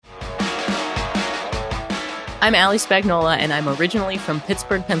I'm Allie Spagnola, and I'm originally from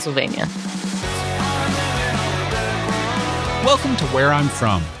Pittsburgh, Pennsylvania. Welcome to Where I'm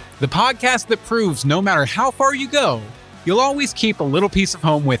From, the podcast that proves no matter how far you go, you'll always keep a little piece of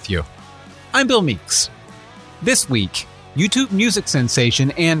home with you. I'm Bill Meeks. This week, YouTube music sensation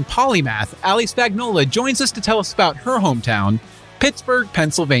and polymath Allie Spagnola joins us to tell us about her hometown, Pittsburgh,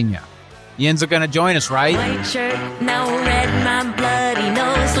 Pennsylvania. Yins are going to join us, right? White shirt, now red, my bloody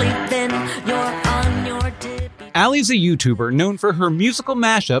nose sleeping. You're on your tippy. Allie's a YouTuber known for her musical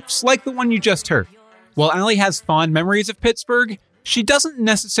mashups like the one you just heard. While Allie has fond memories of Pittsburgh, she doesn't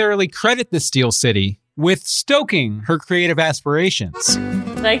necessarily credit the Steel City with stoking her creative aspirations.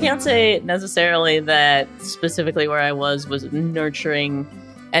 I can't say necessarily that specifically where I was nurturing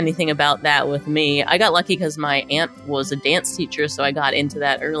anything about that with me. I got lucky because my aunt was a dance teacher, so I got into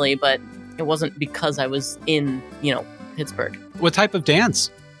that early, but it wasn't because I was in, Pittsburgh. What type of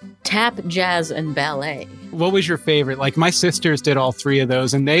dance? Tap, jazz, and ballet. What was your favorite? Like, my sisters did all three of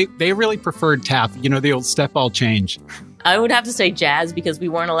those, and they really preferred tap, the old step ball change. I would have to say jazz because we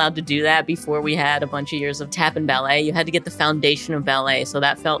weren't allowed to do that before we had a bunch of years of tap and ballet. You had to get the foundation of ballet, so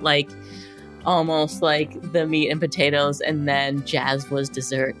that felt like almost like the meat and potatoes, and then jazz was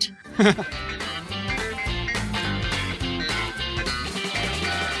dessert.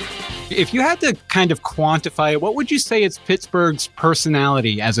 If you had to kind of quantify it, what would you say is Pittsburgh's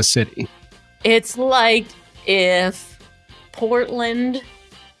personality as a city? It's like if Portland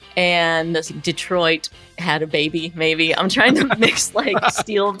and Detroit had a baby, maybe. I'm trying to mix like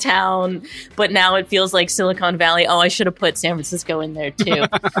Steel Town, but now it feels like Silicon Valley. Oh, I should have put San Francisco in there too.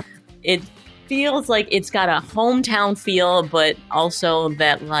 It feels like it's got a hometown feel, but also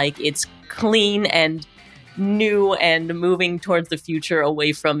that like it's clean and new and moving towards the future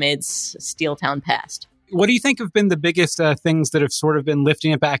away from its Steel Town past. What do you think have been the biggest things that have sort of been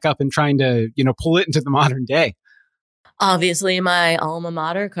lifting it back up and trying to, pull it into the modern day? Obviously, my alma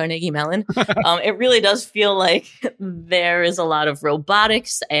mater, Carnegie Mellon. It really does feel like there is a lot of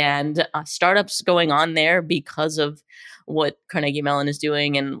robotics and startups going on there because of what Carnegie Mellon is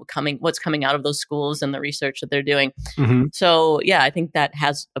doing and what's coming out of those schools and the research that they're doing. Mm-hmm. So, yeah, I think that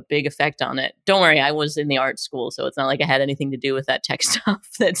has a big effect on it. Don't worry, I was in the art school, so it's not like I had anything to do with that tech stuff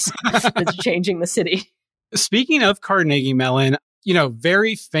that's changing the city. Speaking of Carnegie Mellon,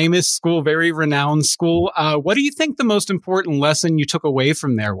 very famous school, very renowned school. What do you think the most important lesson you took away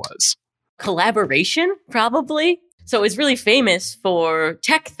from there was? Collaboration, probably. So it's really famous for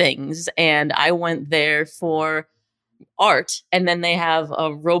tech things, and I went there for art, and then they have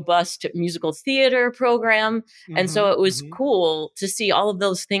a robust musical theater program. Mm-hmm, and so it was cool to see all of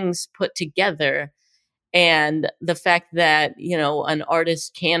those things put together. And the fact that, an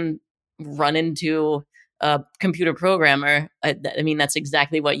artist can run into a computer programmer, that's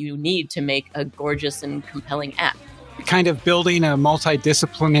exactly what you need to make a gorgeous and compelling app. Kind of building a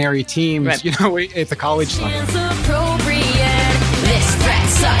multidisciplinary team, right. At the college level. This frat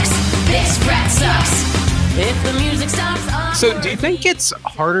sucks. This frat sucks. If the music stops. So do you think it's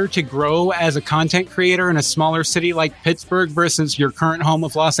harder to grow as a content creator in a smaller city like Pittsburgh versus your current home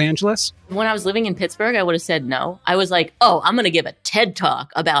of Los Angeles? When I was living in Pittsburgh, I would have said no. I was like, I'm going to give a TED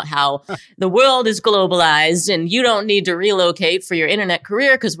talk about how the world is globalized and you don't need to relocate for your internet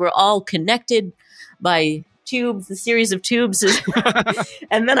career because we're all connected by tubes, the series of tubes.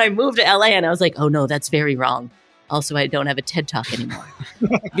 And then I moved to LA and I was like, oh no, that's very wrong. Also, I don't have a TED talk anymore.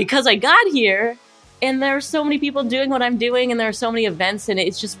 Because I got here and there are so many people doing what I'm doing and there are so many events and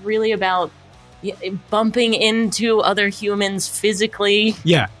it's just really about bumping into other humans physically.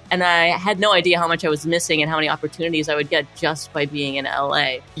 Yeah. And I had no idea how much I was missing and how many opportunities I would get just by being in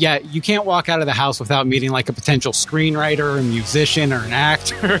LA. Yeah, you can't walk out of the house without meeting like a potential screenwriter, a musician, or an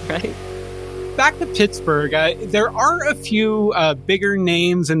actor. Right. Back to Pittsburgh, there are a few bigger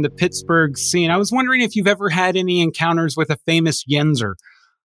names in the Pittsburgh scene. I was wondering if you've ever had any encounters with a famous Yinzer.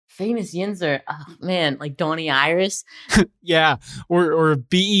 Famous Yinzer. Oh, man, like Donnie Iris. Yeah, or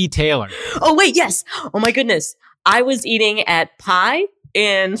B.E. Taylor. Oh, wait, yes. Oh, my goodness. I was eating at Pie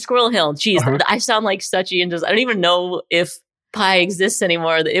in Squirrel Hill. Jeez, I sound like such a Yinzer. I don't even know if Pie exists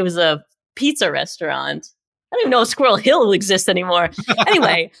anymore. It was a pizza restaurant. I don't even know if Squirrel Hill exists anymore.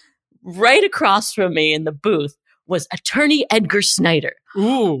 Anyway, right across from me in the booth was attorney Edgar Snyder.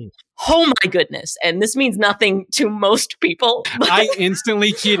 Ooh. Oh my goodness. And this means nothing to most people. I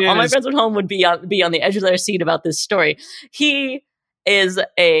instantly keyed in. All my friends at home would be on the edge of their seat about this story. He is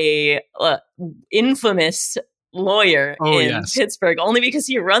a infamous lawyer in Pittsburgh, only because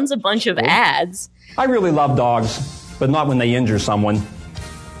he runs a bunch of ads. I really love dogs, but not when they injure someone.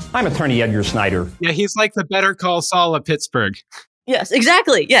 I'm attorney Edgar Snyder. Yeah, he's like the Better Call Saul of Pittsburgh. Yes,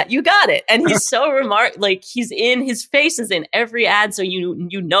 exactly. Yeah, you got it. And he's so his face is in every ad, so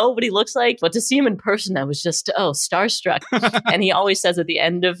you know what he looks like. But to see him in person, I was just starstruck. And he always says at the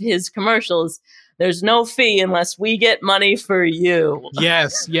end of his commercials, "There's no fee unless we get money for you."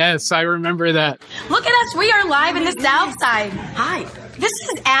 Yes, I remember that. Look at us. We are live in the South Side. Hi. This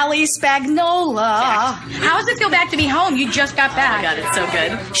is Ali Spagnola. How does it feel back to be home? You just got back. Oh my God, it's so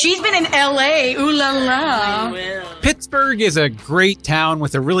good. She's been in L.A. Ooh la la. Pittsburgh is a great town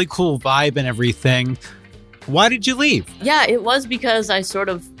with a really cool vibe and everything. Why did you leave? Yeah, it was because I sort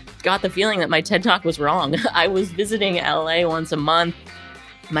of got the feeling that my TED Talk was wrong. I was visiting LA once a month.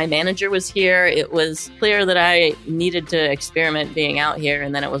 My manager was here. It was clear that I needed to experiment being out here,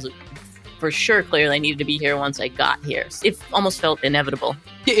 and then it was for sure clear that I needed to be here once I got here. It almost felt inevitable.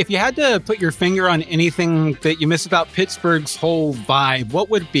 If you had to put your finger on anything that you miss about Pittsburgh's whole vibe, what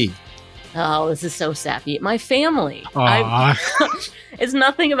would it be? Oh, this is so sappy. My family. Aww. It's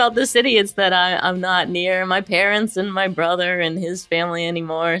nothing about the city. It's that I'm not near my parents and my brother and his family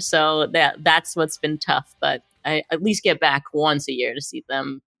anymore. So that's what's been tough. But I at least get back once a year to see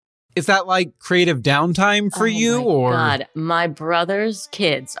them. Is that like creative downtime for you? Or God, my brother's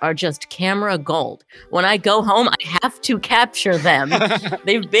kids are just camera gold. When I go home, I have to capture them.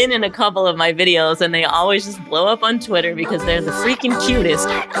 They've been in a couple of my videos and they always just blow up on Twitter because they're the freaking cutest.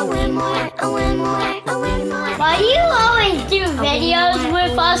 Why do you always do videos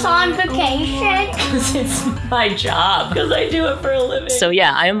with us on vacation? Because it's my job. Because I do it for a living. So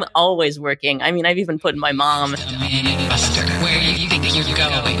yeah, I'm always working. I mean, I've even put my mom. Where you think you're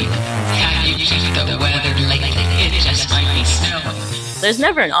going? Have you checked the weather lately? It just might be snowing. There's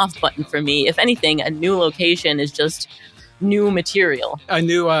never an off button for me. If anything, a new location is just new material. A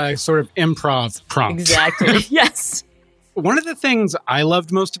new sort of improv prompt. Exactly. Yes. One of the things I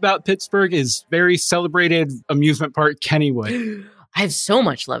loved most about Pittsburgh is very celebrated amusement park Kennywood. I have so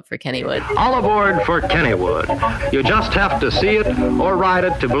much love for Kennywood. All aboard for Kennywood. You just have to see it or ride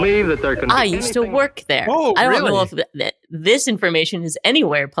it to believe that there can be I used to work there. Oh, I don't really? know if this information is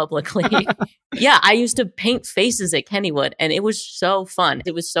anywhere publicly. Yeah, I used to paint faces at Kennywood, and it was so fun.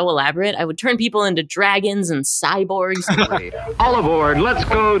 It was so elaborate. I would turn people into dragons and cyborgs. All aboard, let's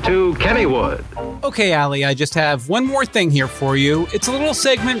go to Kennywood. Okay, Allie, I just have one more thing here for you. It's a little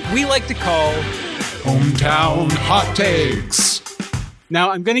segment we like to call Hometown Hot Takes.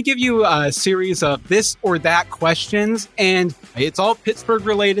 Now, I'm going to give you a series of this or that questions, and it's all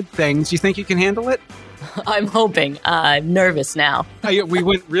Pittsburgh-related things. You think you can handle it? I'm hoping. I'm nervous now. We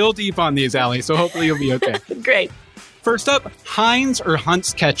went real deep on these, Allie, so hopefully you'll be okay. Great. First up, Heinz or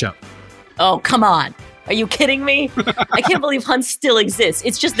Hunt's ketchup? Oh, come on. Are you kidding me? I can't believe Hunt's still exists.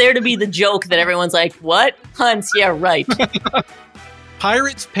 It's just there to be the joke that everyone's like, what? Hunt's? Yeah, right.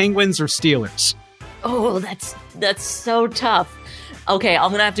 Pirates, Penguins, or Steelers? Oh, that's so tough. Okay, I'm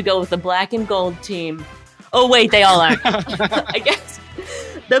going to have to go with the black and gold team. Oh, wait, they all are. I guess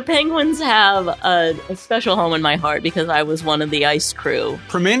the Penguins have a special home in my heart because I was one of the ice crew.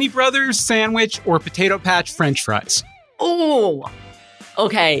 Primanti Brothers sandwich or Potato Patch French fries? Oh,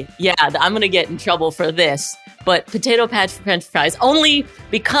 okay. Yeah, I'm going to get in trouble for this. But Potato Patch French fries, only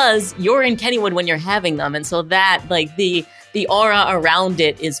because you're in Kennywood when you're having them. And so that, like, the aura around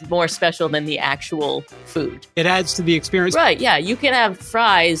it is more special than the actual food. It adds to the experience. Right, yeah. You can have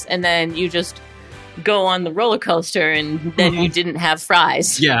fries and then you just go on the roller coaster and then you didn't have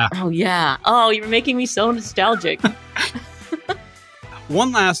fries. Yeah. Oh, yeah. Oh, you're making me so nostalgic.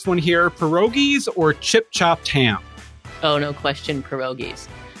 One last one here. Pierogies or chip-chopped ham? Oh, no question, pierogies.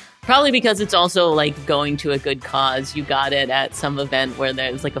 Probably because it's also like going to a good cause. You got it at some event where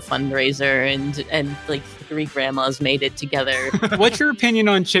there's like a fundraiser and like 3 grandmas made it together. What's your opinion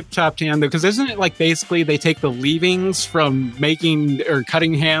on chip-chopped ham, though? Because isn't it like basically they take the leavings from making or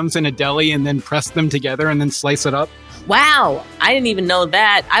cutting hams in a deli and then press them together and then slice it up? Wow, I didn't even know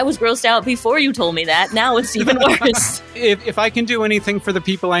that. I was grossed out before you told me that. Now it's even worse. If I can do anything for the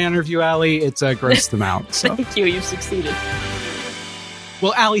people I interview, Allie, it's gross them out. So. Thank you. You've succeeded.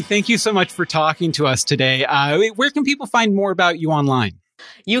 Well, Allie, thank you so much for talking to us today. Where can people find more about you online?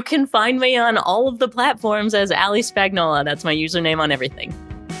 You can find me on all of the platforms as Ali Spagnola. That's my username on everything.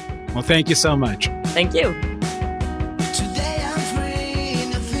 Well, thank you so much. Thank you. Today I'm free,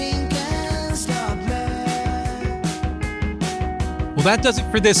 nothing can stop me. Well, that does it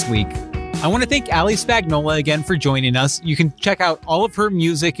for this week. I want to thank Ali Spagnola again for joining us. You can check out all of her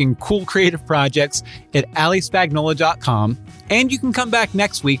music and cool creative projects at alispagnola.com. And you can come back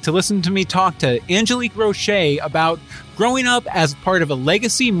next week to listen to me talk to Angelique Roche about growing up as part of a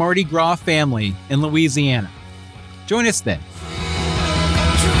legacy Mardi Gras family in Louisiana. Join us then.